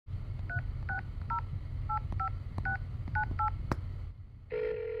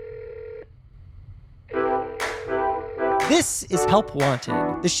This is Help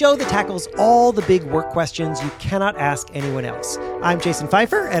Wanted, the show that tackles all the big work questions you cannot ask anyone else. I'm Jason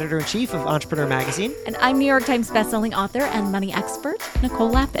Pfeiffer, editor-in-chief of Entrepreneur Magazine. And I'm New York Times bestselling author and money expert, Nicole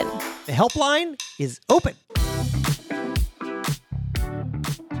Lappin. The helpline is open.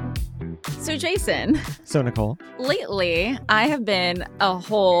 So, Jason. So, Nicole. Lately, I have been a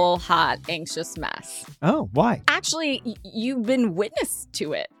whole hot, anxious mess. Oh, why? Actually, you've been witness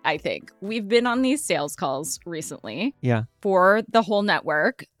to it, I think. We've been on these sales calls recently. Yeah. For the whole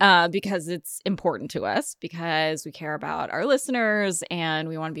network, because it's important to us, because we care about our listeners and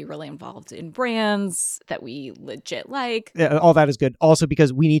we want to be really involved in brands that we legit like. Yeah, all that is good. Also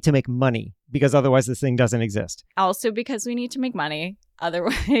because we need to make money, because otherwise this thing doesn't exist. Also because we need to make money.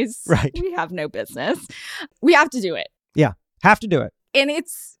 Otherwise, right. We have no business. We have to do it. Yeah, have to do it. And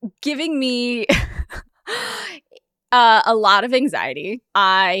it's giving me a lot of anxiety.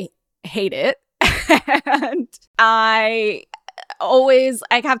 I hate it. And I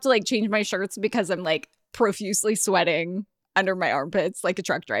have to change my shirts because I'm profusely sweating under my armpits like a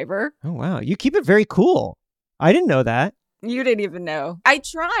truck driver. Oh, wow. You keep it very cool. I didn't know that. You didn't even know. I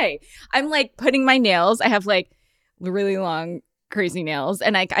try. I'm putting my nails. I have really long, crazy nails.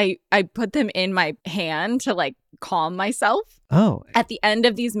 And I put them in my hand to calm myself. Oh. At the end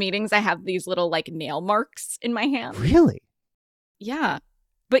of these meetings, I have these little nail marks in my hand. Really? Yeah.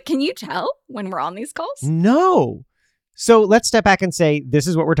 But can you tell when we're on these calls? No. So let's step back and say, this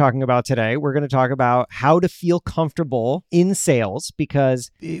is what we're talking about today. We're going to talk about how to feel comfortable in sales, because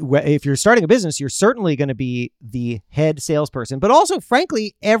if you're starting a business, you're certainly going to be the head salesperson. But also,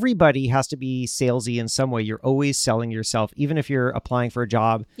 frankly, everybody has to be salesy in some way. You're always selling yourself, even if you're applying for a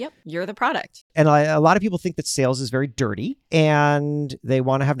job. Yep. You're the product. And a lot of people think that sales is very dirty and they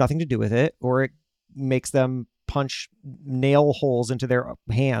want to have nothing to do with it, or it makes them punch nail holes into their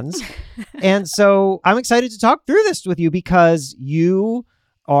hands. And so I'm excited to talk through this with you because you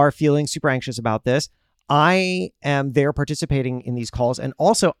are feeling super anxious about this. I am there participating in these calls. And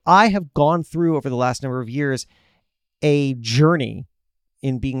also I have gone through over the last number of years a journey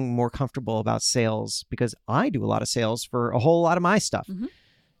in being more comfortable about sales, because I do a lot of sales for a whole lot of my stuff. Mm-hmm.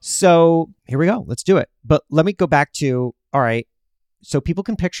 So here we go. Let's do it. But let me go back to, all right, so people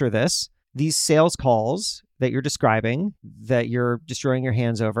can picture this. These sales calls that you're describing, that you're destroying your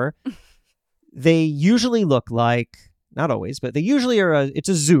hands over, they usually look like, not always, but they usually are, it's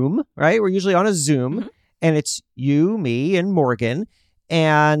a Zoom, right? We're usually on a Zoom, mm-hmm. and it's you, me, and Morgan,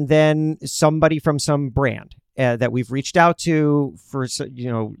 and then somebody from some brand that we've reached out to for,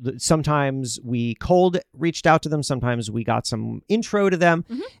 sometimes we cold reached out to them, sometimes we got some intro to them.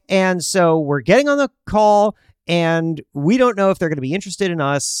 Mm-hmm. And so we're getting on the call, and we don't know if they're going to be interested in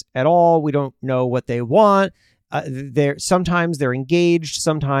us at all. We don't know what they want. Sometimes they're engaged.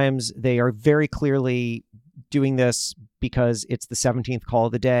 Sometimes they are very clearly doing this because it's the 17th call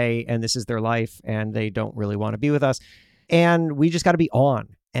of the day and this is their life and they don't really want to be with us. And we just got to be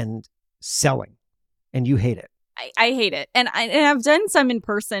on and selling. And you hate it. I hate it. And I've done some in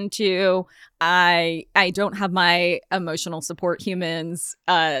person too. I don't have my emotional support humans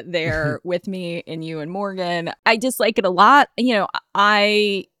there with me in you and Morgan. I dislike it a lot.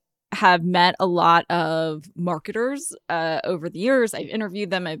 I have met a lot of marketers over the years. I've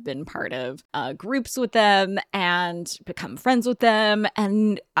interviewed them. I've been part of groups with them and become friends with them.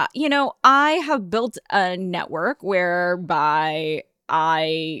 And, I have built a network whereby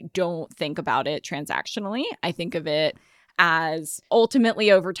I don't think about it transactionally. I think of it as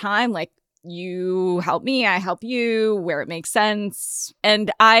ultimately over time, you help me, I help you where it makes sense.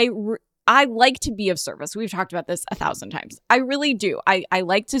 And I like to be of service. We've talked about this 1,000 times. I really do. I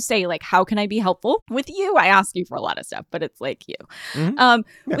like to say, how can I be helpful? With you, I ask you for a lot of stuff, but it's you. Mm-hmm.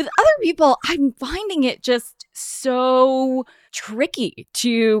 Yeah. With other people, I'm finding it just so tricky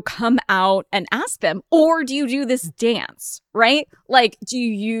to come out and ask them. Or do you do this dance, right? Do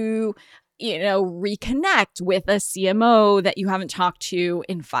you reconnect with a CMO that you haven't talked to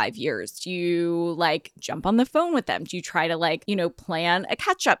in 5 years? Do you jump on the phone with them? Do you try to plan a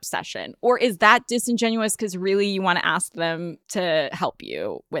catch-up session? Or is that disingenuous because really you want to ask them to help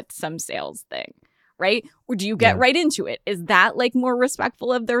you with some sales thing, right? Or do you get right into it? Is that more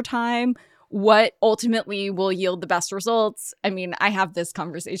respectful of their time? What ultimately will yield the best results? I mean, I have this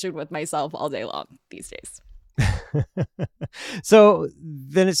conversation with myself all day long these days. So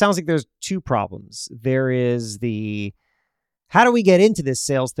then it sounds like there's two problems. There is how do we get into this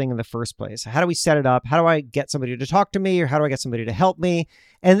sales thing in the first place? How do we set it up? How do I get somebody to talk to me, or how do I get somebody to help me?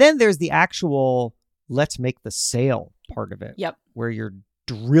 And then there's the actual let's make the sale part of it. Yep. Where you're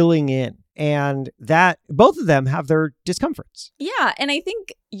drilling in. And that both of them have their discomforts. Yeah. And I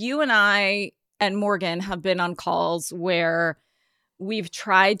think you and I and Morgan have been on calls where we've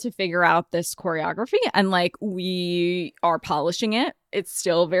tried to figure out this choreography and like we are polishing it. It's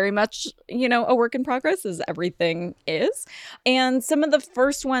still very much, a work in progress, as everything is. And some of the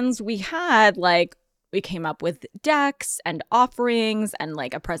first ones we had, like, we came up with decks and offerings and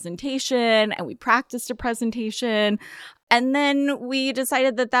like a presentation, and we practiced a presentation. And then we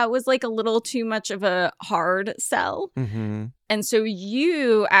decided that that was like a little too much of a hard sell. Mm-hmm. And so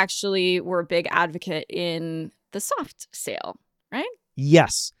you actually were a big advocate in the soft sale, right?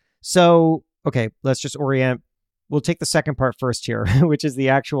 Yes. So, okay, let's just orient. We'll take the second part first here, which is the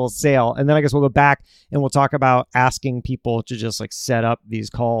actual sale. And then I guess we'll go back and we'll talk about asking people to just like set up these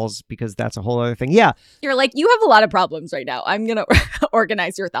calls, because that's a whole other thing. Yeah. You're like, you have a lot of problems right now. I'm going to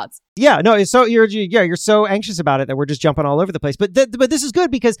organize your thoughts. Yeah, no, so you're so anxious about it that we're just jumping all over the place. But this is good,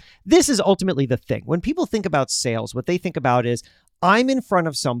 because this is ultimately the thing. When people think about sales, what they think about is, I'm in front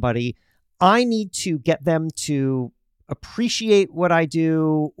of somebody. I need to get them to appreciate what I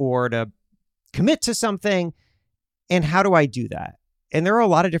do or to commit to something. And how do I do that? And there are a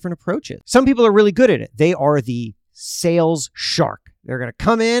lot of different approaches. Some people are really good at it. They are the sales shark. They're going to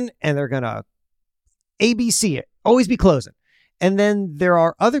come in and they're going to ABC it, always be closing. And then there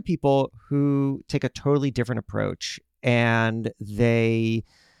are other people who take a totally different approach, and they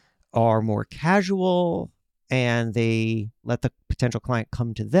are more casual and they let the potential client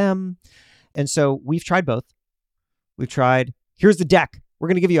come to them. And so we've tried both. We've tried, here's the deck. We're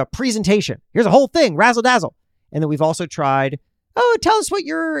going to give you a presentation. Here's a whole thing, razzle dazzle. And then we've also tried, tell us what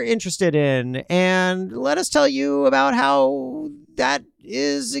you're interested in and let us tell you about how that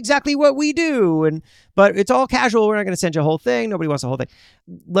is exactly what we do. But it's all casual. We're not going to send you a whole thing. Nobody wants a whole thing.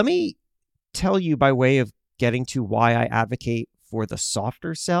 Let me tell you, by way of getting to why I advocate for the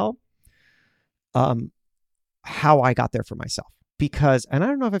softer sell, how I got there for myself. Because, and I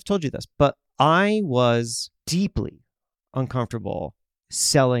don't know if I've told you this, but I was deeply uncomfortable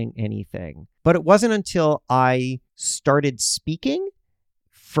selling anything. But it wasn't until I started speaking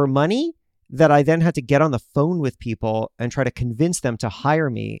for money that I then had to get on the phone with people and try to convince them to hire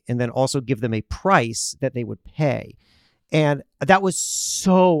me, and then also give them a price that they would pay. And that was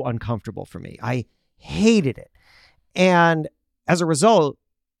so uncomfortable for me. I hated it. And as a result,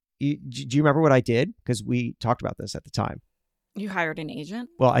 do you remember what I did? Because we talked about this at the time. You hired an agent?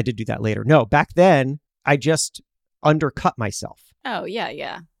 Well, I did do that later. No, back then I just undercut myself. Oh,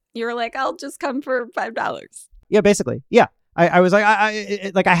 yeah. You were like, I'll just come for $5. Yeah, basically. Yeah. I was like,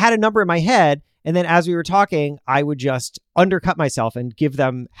 I had a number in my head. And then as we were talking, I would just undercut myself and give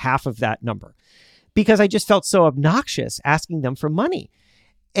them half of that number, because I just felt so obnoxious asking them for money.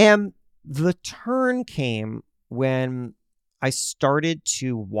 And the turn came when I started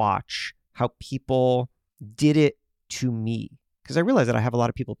to watch how people did it to me, because I realized that I have a lot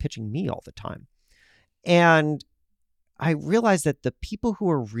of people pitching me all the time. And I realized that the people who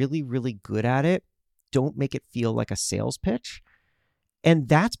are really, really good at it don't make it feel like a sales pitch. And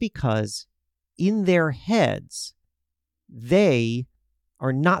that's because in their heads, they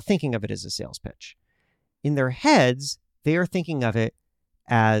are not thinking of it as a sales pitch. In their heads, they are thinking of it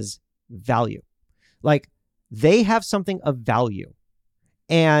as value. Like, they have something of value,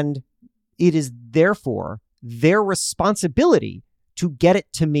 and it is therefore their responsibility to get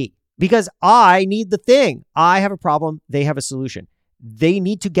it to me, because I need the thing. I have a problem. They have a solution. They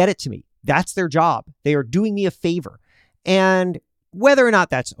need to get it to me. That's their job. They are doing me a favor. And whether or not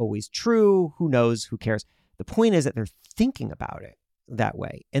that's always true, who knows, who cares? The point is that they're thinking about it that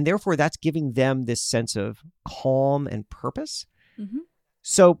way. And therefore, that's giving them this sense of calm and purpose. Mm-hmm.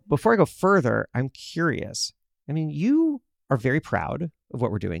 So before I go further, I'm curious. I mean, you are very proud of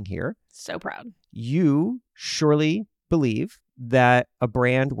what we're doing here. So proud. You surely believe that a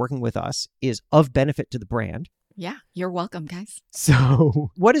brand working with us is of benefit to the brand. Yeah, you're welcome, guys.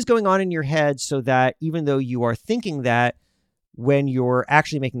 So what is going on in your head so that even though you are thinking that, when you're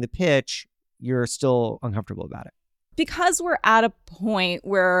actually making the pitch, you're still uncomfortable about it? Because we're at a point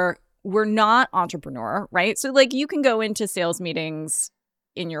where we're not entrepreneur, right? So like, you can go into sales meetings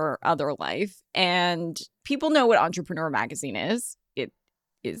in your other life and people know what Entrepreneur Magazine is. It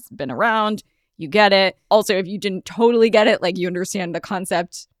has been around. You get it. Also, if you didn't totally get it, like, you understand the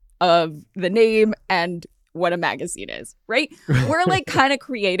concept of the name and what a magazine is, right? We're like kind of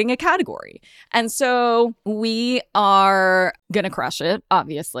creating a category. And so we are going to crush it,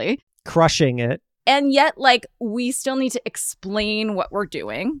 obviously. Crushing it. And yet, like, we still need to explain what we're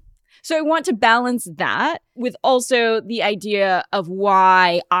doing. So I want to balance that with also the idea of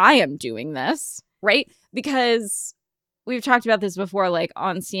why I am doing this, right? Because we've talked about this before, like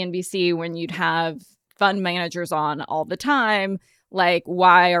on CNBC, when you'd have fund managers on all the time, Like,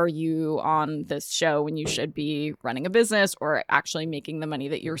 why are you on this show when you should be running a business or actually making the money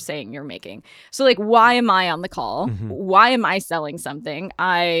that you're saying you're making? So, like, why am I on the call? Why am I selling something?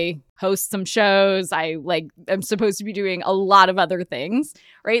 I host some shows. I'm supposed to be doing a lot of other things,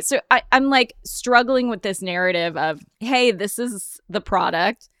 right? So I'm like struggling with this narrative of, hey, this is the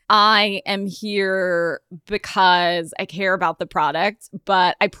product. I am here because I care about the product,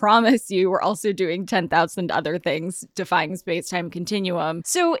 but I promise you we're also doing 10,000 other things, defying space-time continuum.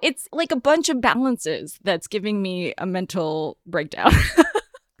 So it's like a bunch of balances that's giving me a mental breakdown.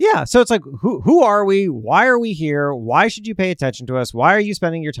 Yeah. So it's like, who are we? Why are we here? Why should you pay attention to us? Why are you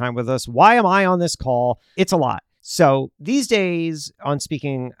spending your time with us? Why am I on this call? It's a lot. So these days on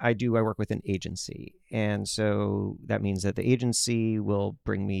speaking, I work with an agency. And so that means that the agency will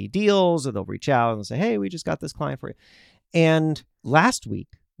bring me deals, or they'll reach out and say, hey, we just got this client for you. And last week,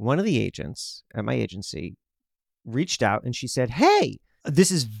 one of the agents at my agency reached out and she said, hey,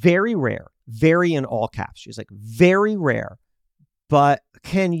 this is very rare, very in all caps. She's like, very rare, but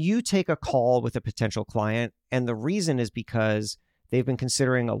can you take a call with a potential client? And the reason is because they've been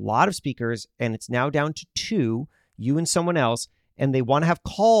considering a lot of speakers and it's now down to 2, you and someone else, and they want to have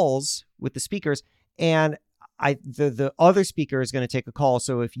calls with the speakers. And the other speaker is going to take a call.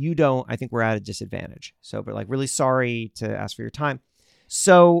 So if you don't, I think we're at a disadvantage. So, but like, really sorry to ask for your time.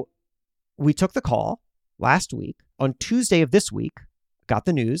 So we took the call last week. On Tuesday of this week, got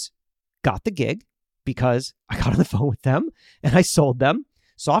the news, got the gig because I got on the phone with them and I sold them,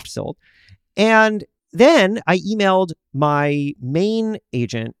 soft sold. And then I emailed my main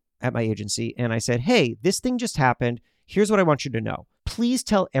agent at my agency and I said, hey, this thing just happened. Here's what I want you to know. Please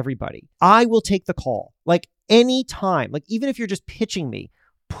tell everybody. I will take the call. Like anytime, like even if you're just pitching me,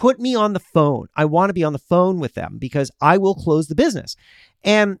 put me on the phone. I want to be on the phone with them because I will close the business.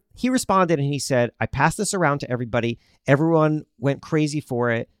 And he responded and he said, I passed this around to everybody. Everyone went crazy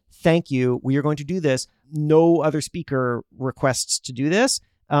for it. Thank you. We are going to do this. No other speaker requests to do this.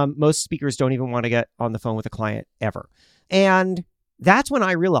 Most speakers don't even want to get on the phone with a client ever. And that's when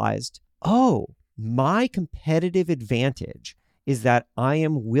I realized, oh, my competitive advantage is that I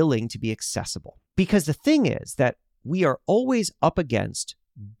am willing to be accessible. Because the thing is that we are always up against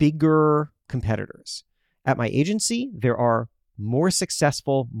bigger competitors. At my agency, there are more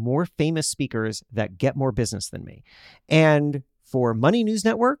successful, more famous speakers that get more business than me. And for Money News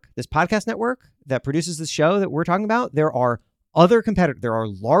Network, this podcast network that produces this show that we're talking about, there are other competitors. There are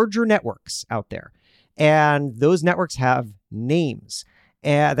larger networks out there. And those networks have names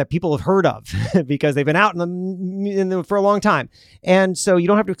that people have heard of because they've been out for a long time. And so you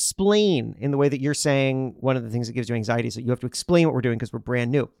don't have to explain in the way that you're saying. One of the things that gives you anxiety is that you have to explain what we're doing because we're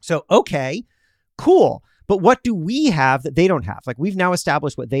brand new. So, okay, cool. But what do we have that they don't have? Like we've now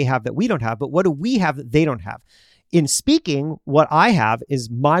established what they have that we don't have, but what do we have that they don't have? In speaking, what I have is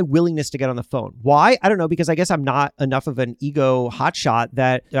my willingness to get on the phone. Why? I don't know, because I guess I'm not enough of an ego hotshot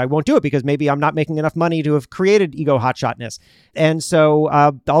that I won't do it because maybe I'm not making enough money to have created ego hotshotness. And so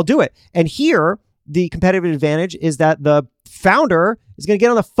I'll do it. And here, the competitive advantage is that the founder is going to get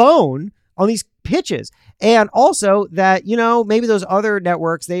on the phone on these pitches. And also that, maybe those other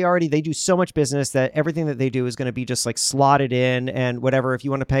networks, they do so much business that everything that they do is going to be just like slotted in and whatever. If you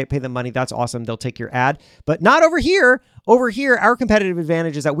want to pay them money, that's awesome. They'll take your ad, but not over here. Over here, our competitive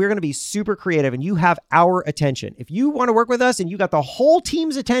advantage is that we're going to be super creative and you have our attention. If you want to work with us and you got the whole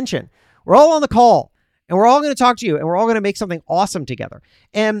team's attention, we're all on the call and we're all going to talk to you and we're all going to make something awesome together.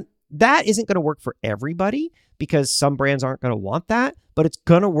 And that isn't going to work for everybody because some brands aren't going to want that, but it's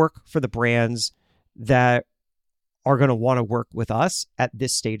going to work for the brands that are going to want to work with us at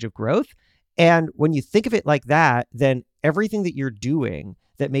this stage of growth. And when you think of it like that, then everything that you're doing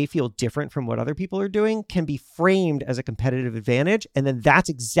that may feel different from what other people are doing can be framed as a competitive advantage. And then that's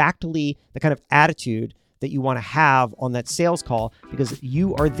exactly the kind of attitude that you want to have on that sales call because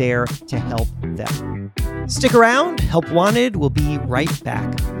you are there to help them. Stick around. Help Wanted will be right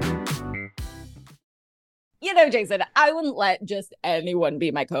back. Jason, I wouldn't let just anyone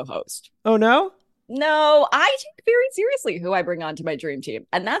be my co-host. Oh, no? No, I take very seriously who I bring onto my dream team.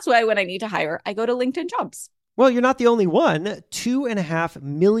 And that's why when I need to hire, I go to LinkedIn Jobs. Well, you're not the only one. 2.5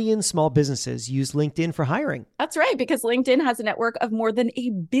 million small businesses use LinkedIn for hiring. That's right, because LinkedIn has a network of more than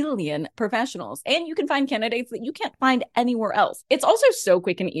 1 billion professionals, and you can find candidates that you can't find anywhere else. It's also so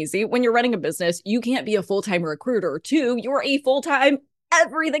quick and easy. When you're running a business, you can't be a full-time recruiter too. You're a full-time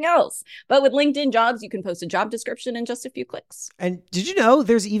everything else. But with LinkedIn Jobs, you can post a job description in just a few clicks. And did you know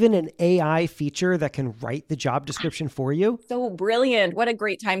there's even an AI feature that can write the job description for you? So brilliant. What a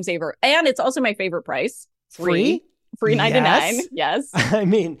great time saver. And it's also my favorite price. Free? Free 99. Yes. Yes. I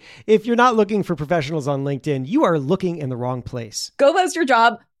mean, if you're not looking for professionals on LinkedIn, you are looking in the wrong place. Go post your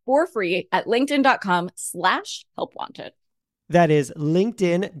job for free at linkedin.com/helpwanted. That is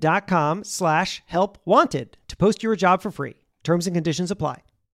linkedin.com/helpwanted to post your job for free. Terms and conditions apply.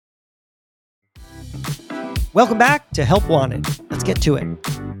 Welcome back to Help Wanted. Let's get to it.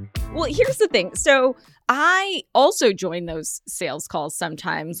 Well, here's the thing. So I also join those sales calls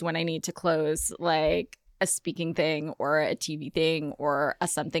sometimes when I need to close like a speaking thing or a TV thing or a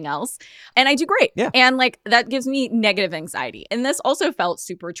something else. And I do great. Yeah. And like that gives me negative anxiety. And this also felt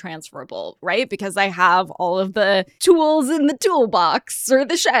super transferable, right? Because I have all of the tools in the toolbox or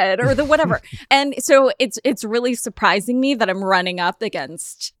the shed or the whatever. And so it's really surprising me that I'm running up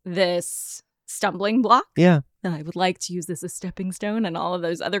against this stumbling block. Yeah. And I would like to use this as a stepping stone and all of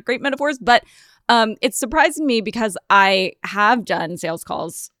those other great metaphors. But it's surprising me because I have done sales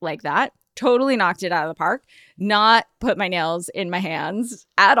calls like that. Totally knocked it out of the park, not put my nails in my hands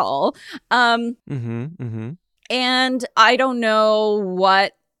at all. And I don't know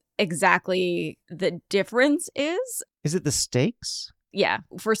what exactly the difference is. Is it the stakes? Yeah.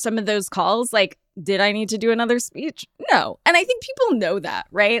 For some of those calls, like, did I need to do another speech? No. And I think people know that,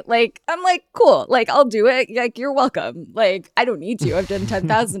 right? Like, I'm like, cool. Like, I'll do it. Like, you're welcome. Like, I don't need to. I've done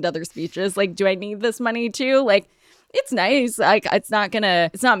 10,000 other speeches. Like, do I need this money too? Like, it's nice. Like, it's not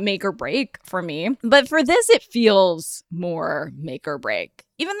make or break for me. But for this, it feels more make or break.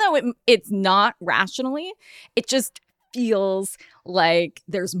 Even though it's not rationally, it just feels like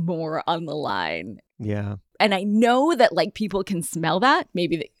there's more on the line. Yeah. And I know that like people can smell that.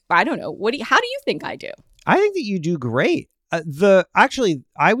 Maybe I don't know. How do you think I do? I think that you do great. Actually,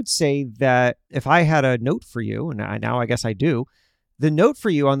 I would say that if I had a note for you, and now I guess I do, the note for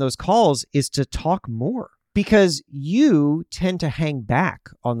you on those calls is to talk more, because you tend to hang back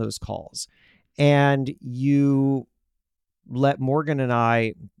on those calls and you let Morgan and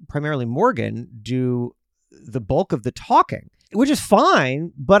I, primarily Morgan, do the bulk of the talking, which is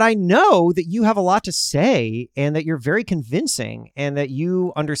fine. But I know that you have a lot to say and that you're very convincing and that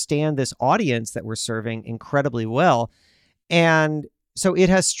you understand this audience that we're serving incredibly well. And so it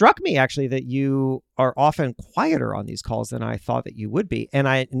has struck me actually that you are often quieter on these calls than I thought that you would be. And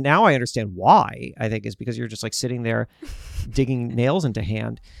now I understand why. I think is because you're just like sitting there digging nails into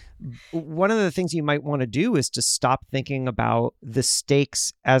hand. One of the things you might want to do is to stop thinking about the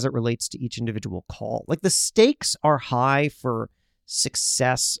stakes as it relates to each individual call. Like the stakes are high for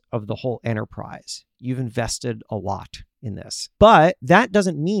success of the whole enterprise. You've invested a lot in this, but that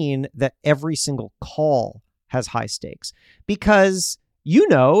doesn't mean that every single call has high stakes, because you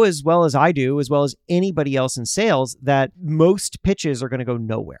know as well as I do, as well as anybody else in sales, that most pitches are going to go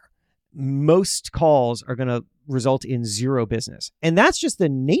nowhere. Most calls are going to result in zero business. And that's just the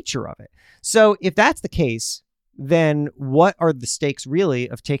nature of it. So if that's the case, then what are the stakes really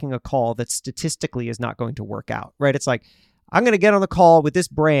of taking a call that statistically is not going to work out, right? It's like, I'm going to get on the call with this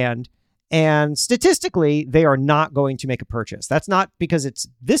brand and statistically they are not going to make a purchase. That's not because it's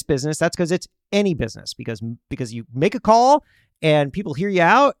this business. That's because it's any business, because you make a call and people hear you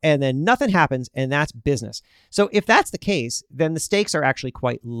out and then nothing happens, and that's business. So if that's the case, then the stakes are actually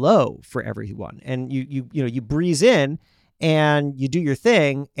quite low for everyone. And you breeze in and you do your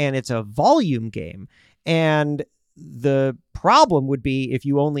thing and it's a volume game. And the problem would be if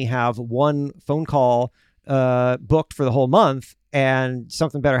you only have one phone call booked for the whole month and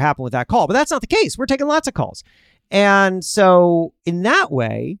something better happened with that call. But that's not the case. We're taking lots of calls. And so in that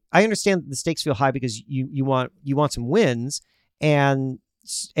way, I understand that the stakes feel high because you want some wins, and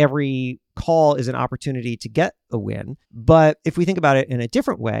every call is an opportunity to get a win. But if we think about it in a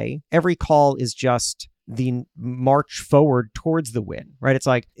different way, every call is just the march forward towards the win, right? It's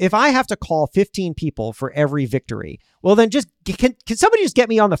like, if I have to call 15 people for every victory, well, then just can somebody just get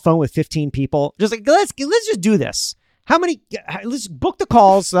me on the phone with 15 people? Just like, let's just do this. Let's book the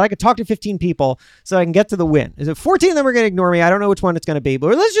calls so that I can talk to 15 people so I can get to the win. Is it 14 of them are going to ignore me? I don't know which one it's going to be,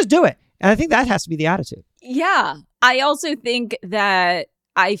 but let's just do it. And I think that has to be the attitude. Yeah. I also think that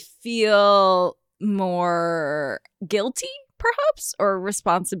I feel more guilty, perhaps, or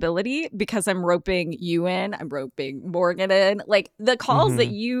responsibility because I'm roping you in. I'm roping Morgan in. Like the calls that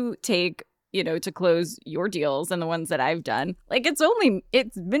you take, to close your deals and the ones that I've done, like it's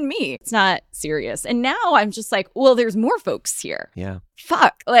been me. It's not serious. And now I'm just like, well, there's more folks here. Yeah.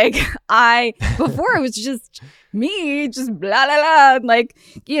 Fuck. Like before it was just me, just blah, blah, blah. Like,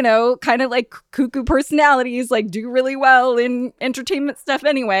 kind of like cuckoo personalities, like do really well in entertainment stuff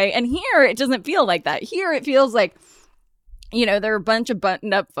anyway. And here it doesn't feel like that. Here it feels like, there are a bunch of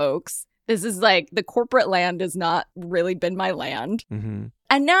buttoned up folks. This is like the corporate land has not really been my land.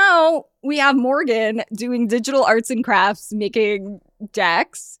 And now we have Morgan doing digital arts and crafts, making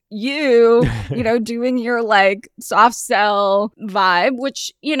decks. You know, doing your like soft sell vibe,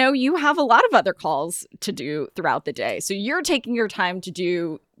 which, you know, you have a lot of other calls to do throughout the day. So you're taking your time to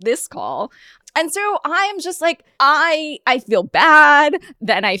do this call. And so I'm just like, I feel bad.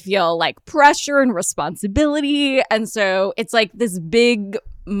 Then I feel like pressure and responsibility. And so it's like this big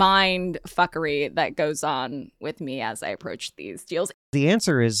mind fuckery that goes on with me as I approach these deals. The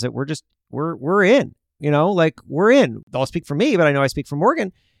answer is that we're in, you know, like we're in. I'll speak for me, but I know I speak for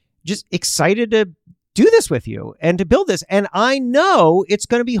Morgan. Just excited to do this with you and to build this. And I know it's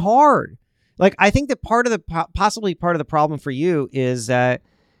going to be hard. Like, I think that possibly part of the problem for you is that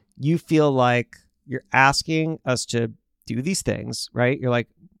you feel like you're asking us to do these things, right? You're like,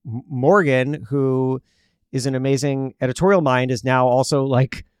 Morgan, who is an amazing editorial mind, is now also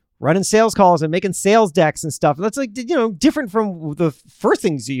like running sales calls and making sales decks and stuff. That's like, you know, different from the first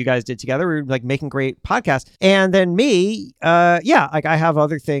things that you guys did together. We were like making great podcasts. And then me, like I have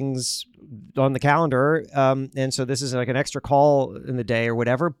other things on the calendar. And so this is like an extra call in the day or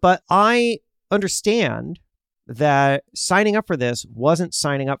whatever. But I understand that signing up for this wasn't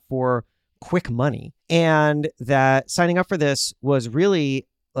signing up for quick money, and that signing up for this was really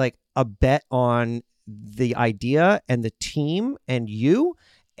like a bet on the idea and the team and you.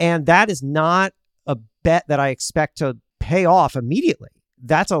 And that is not a bet that I expect to pay off immediately.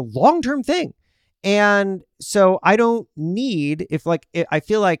 That's a long-term thing. And so I don't need, I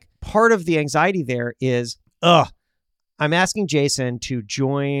feel like part of the anxiety there is, I'm asking Jason to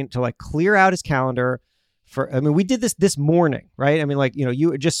join, to like clear out his calendar we did this morning, right? I mean, like, you know,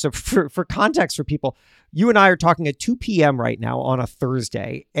 you just for context for people, you and I are talking at 2 p.m. right now on a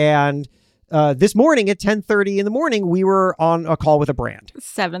Thursday. And this morning at 10:30 in the morning, we were on a call with a brand.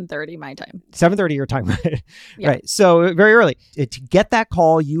 7:30 my time. 7:30 your time, right? Yeah. Right. So very early. To get that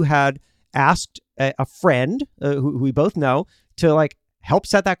call, you had asked a friend who we both know to like help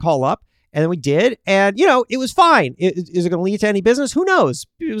set that call up. And then we did. And, you know, it was fine. Is it going to lead to any business? Who knows?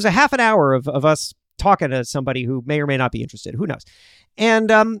 It was a half an hour of us talking to somebody who may or may not be interested. Who knows?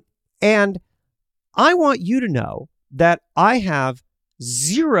 And I want you to know that I have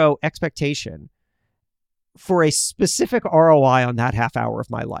zero expectation for a specific ROI on that half hour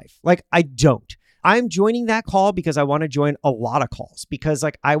of my life. Like, I don't. I'm joining that call because I want to join a lot of calls, because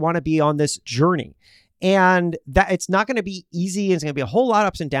like I want to be on this journey, and that it's not going to be easy. It's going to be a whole lot of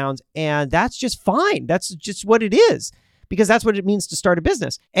ups and downs, and that's just fine. That's just what it is, because that's what it means to start a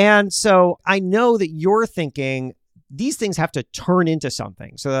business. And so I know that you're thinking these things have to turn into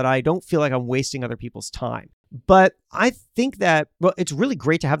something so that I don't feel like I'm wasting other people's time. But I think that, well, it's really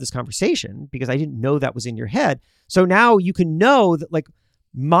great to have this conversation because I didn't know that was in your head. So now you can know that like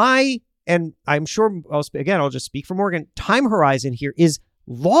and I'm sure I'll just speak for Morgan, time horizon here is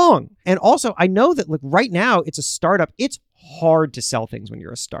long. And also I know that like right now it's a startup. It's hard to sell things when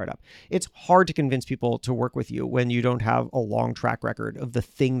you're a startup. It's hard to convince people to work with you when you don't have a long track record of the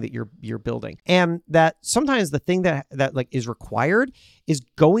thing that you're building. And that sometimes the thing that like is required is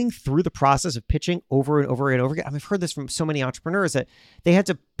going through the process of pitching over and over and over again. I've heard this from so many entrepreneurs that they had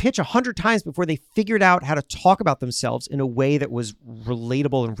to pitch 100 times before they figured out how to talk about themselves in a way that was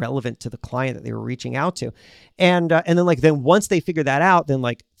relatable and relevant to the client that they were reaching out to. And then once they figured that out, then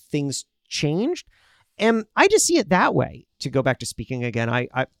like things changed. And I just see it that way. To go back to speaking again, I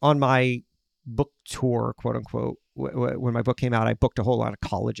on my book tour, quote unquote, when my book came out, I booked a whole lot of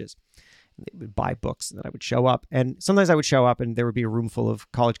colleges. They would buy books, and then I would show up. And sometimes I would show up and there would be a room full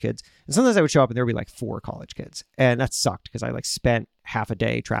of college kids. And sometimes I would show up and there would be like 4 college kids. And that sucked because I like spent half a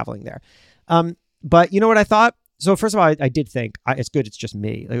day traveling there. But you know what I thought? So first of all, I did think it's good it's just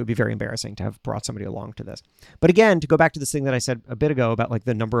me. It would be very embarrassing to have brought somebody along to this. But again, to go back to this thing that I said a bit ago about like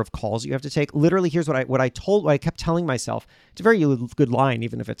the number of calls you have to take, literally here's what I kept telling myself. It's a very good line,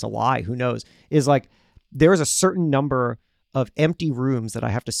 even if it's a lie, who knows, is like there is a certain number of empty rooms that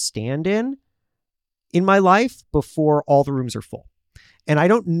I have to stand in my life before all the rooms are full. And I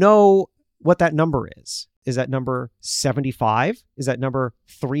don't know what that number is. Is that number 75? Is that number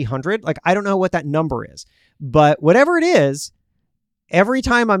 300? Like, I don't know what that number is. But whatever it is, every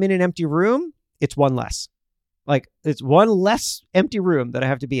time I'm in an empty room, it's one less. Like, it's one less empty room that I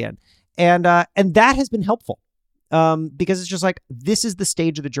have to be in. And that has been helpful because it's just like, this is the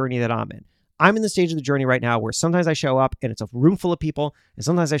stage of the journey that I'm in. I'm in the stage of the journey right now where sometimes I show up and it's a room full of people, and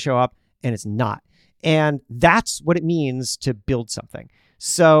sometimes I show up and it's not. And that's what it means to build something.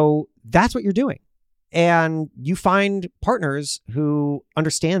 So that's what you're doing. And you find partners who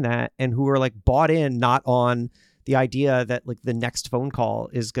understand that and who are like bought in, not on the idea that like the next phone call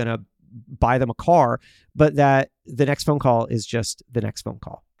is going to buy them a car, but that the next phone call is just the next phone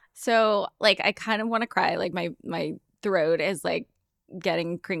call. So like, I kind of want to cry. Like my throat is like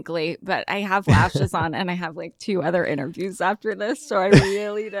getting crinkly, but I have lashes on and I have like 2 other interviews after this. So I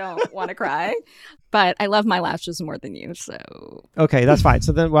really don't want to cry, but I love my lashes more than you. So. Okay, that's fine.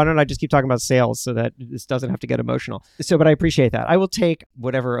 So then why don't I just keep talking about sales so that this doesn't have to get emotional. So, but I appreciate that. I will take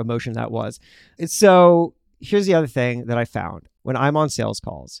whatever emotion that was. So here's the other thing that I found when I'm on sales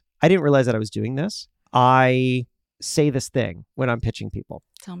calls. I didn't realize that I was doing this. I say this thing when I'm pitching people.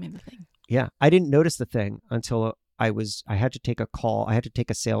 Tell me the thing. Yeah. I didn't notice the thing until I had to take a call. I had to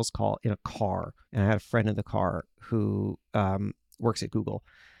take a sales call in a car. And I had a friend in the car who works at Google.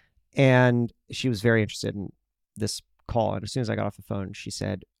 And she was very interested in this call. And as soon as I got off the phone, she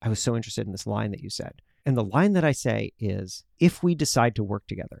said, I was so interested in this line that you said. And the line that I say is, if we decide to work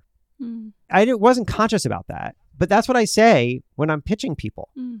together. I wasn't conscious about that, but that's what I say when I'm pitching people.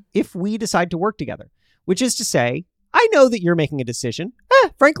 If we decide to work together, which is to say, I know that you're making a decision.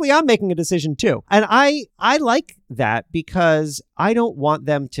 Frankly, I'm making a decision too. And I like that because I don't want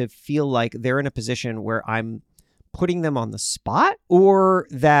them to feel like they're in a position where I'm putting them on the spot or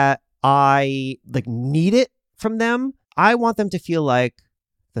that I like need it from them. I want them to feel like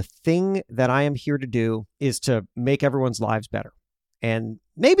the thing that I am here to do is to make everyone's lives better. And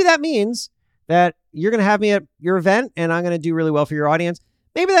maybe that means that you're going to have me at your event and I'm going to do really well for your audience.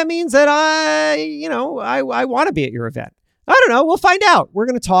 Maybe that means that I want to be at your event. I don't know. We'll find out. We're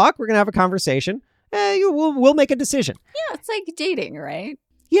going to talk. We're going to have a conversation. We'll make a decision. Yeah, it's like dating, right?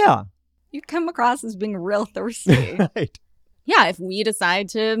 Yeah. You come across as being real thirsty. Right. Yeah, if we decide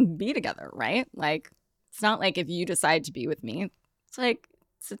to be together, right? Like, it's not like if you decide to be with me. It's like,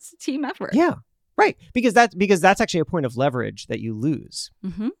 it's a team effort. Yeah. Right. Because that's actually a point of leverage that you lose.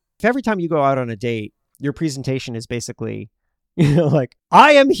 Mm-hmm. If every time you go out on a date, your presentation is basically, like,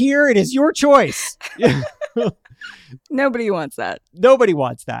 I am here. It is your choice. Nobody wants that. Nobody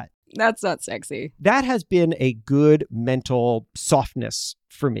wants that. That's not sexy. That has been a good mental softness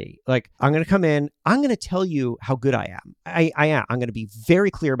for me. Like, I'm going to come in. I'm going to tell you how good I am. I am. I'm going to be very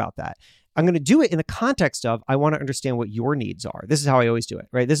clear about that. I'm going to do it in the context of, I want to understand what your needs are. This is how I always do it,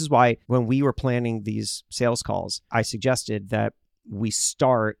 right? This is why when we were planning these sales calls, I suggested that we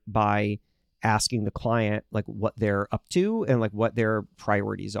start by asking the client like what they're up to and like what their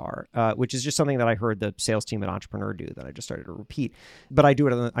priorities are, which is just something that I heard the sales team at Entrepreneur do that I just started to repeat. But I do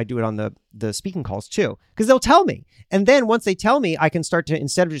it on the speaking calls too, because they'll tell me. And then once they tell me, I can start to,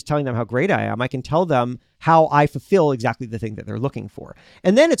 instead of just telling them how great I am, I can tell them how I fulfill exactly the thing that they're looking for.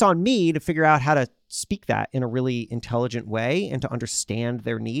 And then it's on me to figure out how to speak that in a really intelligent way and to understand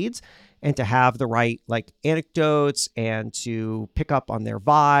their needs and to have the right like anecdotes and to pick up on their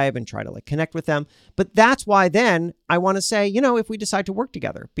vibe and try to like connect with them. But that's why then I want to say, if we decide to work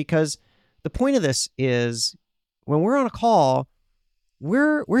together, because the point of this is when we're on a call,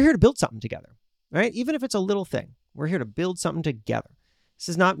 we're here to build something together, right? Even if it's a little thing, we're here to build something together. This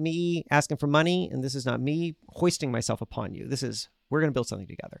is not me asking for money, and this is not me hoisting myself upon you. This is, we're going to build something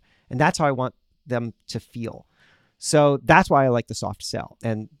together. And that's how I want them to feel. So that's why I like the soft sell.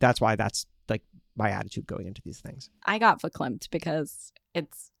 And that's why that's like my attitude going into these things. I got verklempt because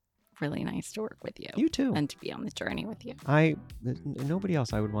it's really nice to work with you. You too. And to be on the journey with you. Nobody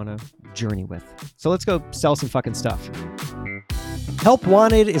else I would want to journey with. So let's go sell some fucking stuff. Help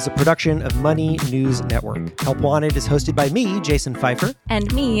Wanted is a production of Money News Network. Help Wanted is hosted by me, Jason Pfeiffer.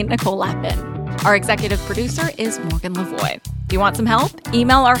 And me, Nicole Lappin. Our executive producer is Morgan Lavoie. If you want some help,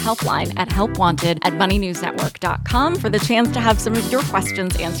 email our helpline at helpwanted@moneynewsnetwork.com for the chance to have some of your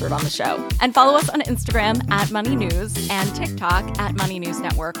questions answered on the show. And follow us on Instagram at Money News and TikTok at Money News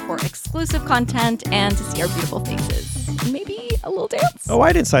Network for exclusive content and to see our beautiful faces. Maybe a little dance? Oh,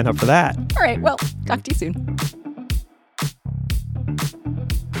 I didn't sign up for that. All right, well, talk to you soon.